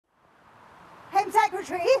Home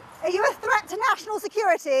Secretary, are you a threat to national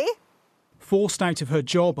security? Forced out of her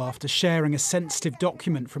job after sharing a sensitive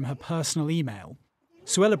document from her personal email,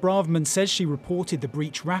 Suella Braverman says she reported the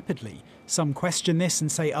breach rapidly. Some question this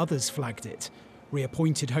and say others flagged it.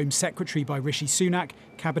 Reappointed Home Secretary by Rishi Sunak,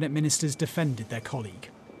 Cabinet Ministers defended their colleague.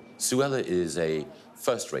 Suella is a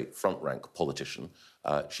first-rate, front-rank politician.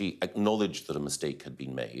 She acknowledged that a mistake had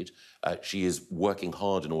been made. She is working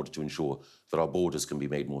hard in order to ensure that our borders can be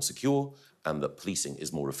made more secure and that policing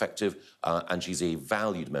is more effective. And she's a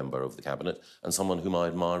valued member of the Cabinet and someone whom I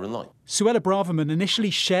admire and like. Suella Braverman initially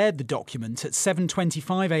shared the document at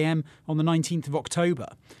 7:25 a.m. on the 19th of October.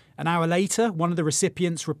 An hour later, one of the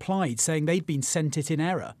recipients replied saying they'd been sent it in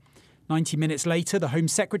error. 90 minutes later, the Home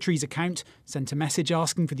Secretary's account sent a message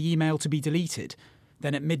asking for the email to be deleted.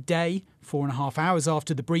 Then at midday, 4.5 hours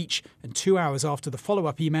after the breach and 2 hours after the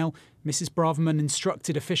follow-up email, Mrs Braverman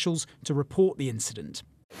instructed officials to report the incident.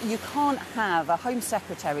 You can't have a Home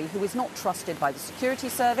Secretary who is not trusted by the security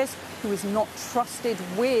service, who is not trusted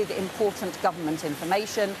with important government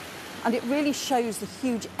information. And it really shows the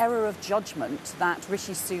huge error of judgment that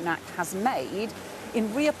Rishi Sunak has made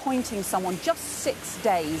in reappointing someone just 6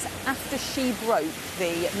 days after she broke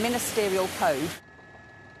the ministerial code.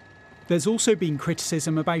 There's also been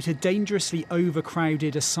criticism about a dangerously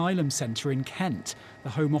overcrowded asylum centre in Kent. The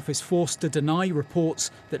Home Office forced to deny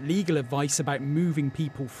reports that legal advice about moving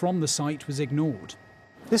people from the site was ignored.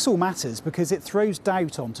 This all matters because it throws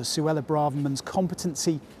doubt onto Suella Braverman's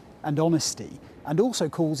competency and honesty, and also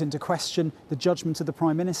calls into question the judgment of the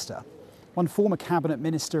Prime Minister. One former Cabinet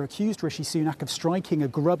Minister accused Rishi Sunak of striking a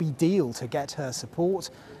grubby deal to get her support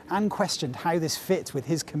and questioned how this fit with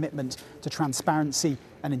his commitment to transparency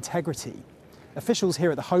and integrity. Officials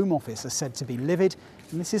here at the Home Office are said to be livid,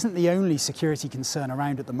 and this isn't the only security concern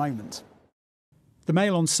around at the moment. The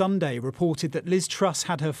Mail on Sunday reported that Liz Truss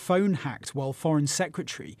had her phone hacked while Foreign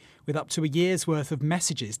Secretary, with up to a year's worth of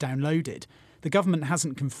messages downloaded. The government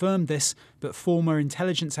hasn't confirmed this, but former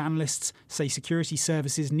intelligence analysts say security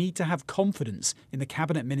services need to have confidence in the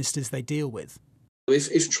cabinet ministers they deal with.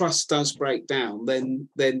 If trust does break down, then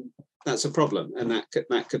that's a problem, and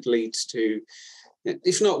that could lead to,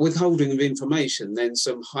 if not withholding of information, then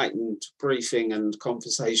some heightened briefing and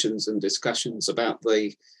conversations and discussions about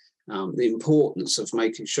the importance of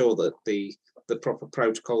making sure that the proper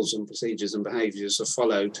protocols and procedures and behaviours are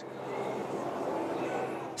followed.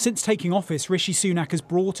 Since taking office, Rishi Sunak has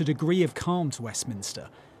brought a degree of calm to Westminster.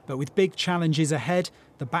 But with big challenges ahead,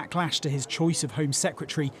 the backlash to his choice of Home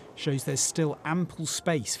Secretary shows there's still ample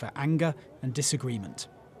space for anger and disagreement.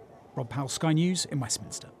 Rob Powell, Sky News in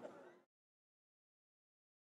Westminster.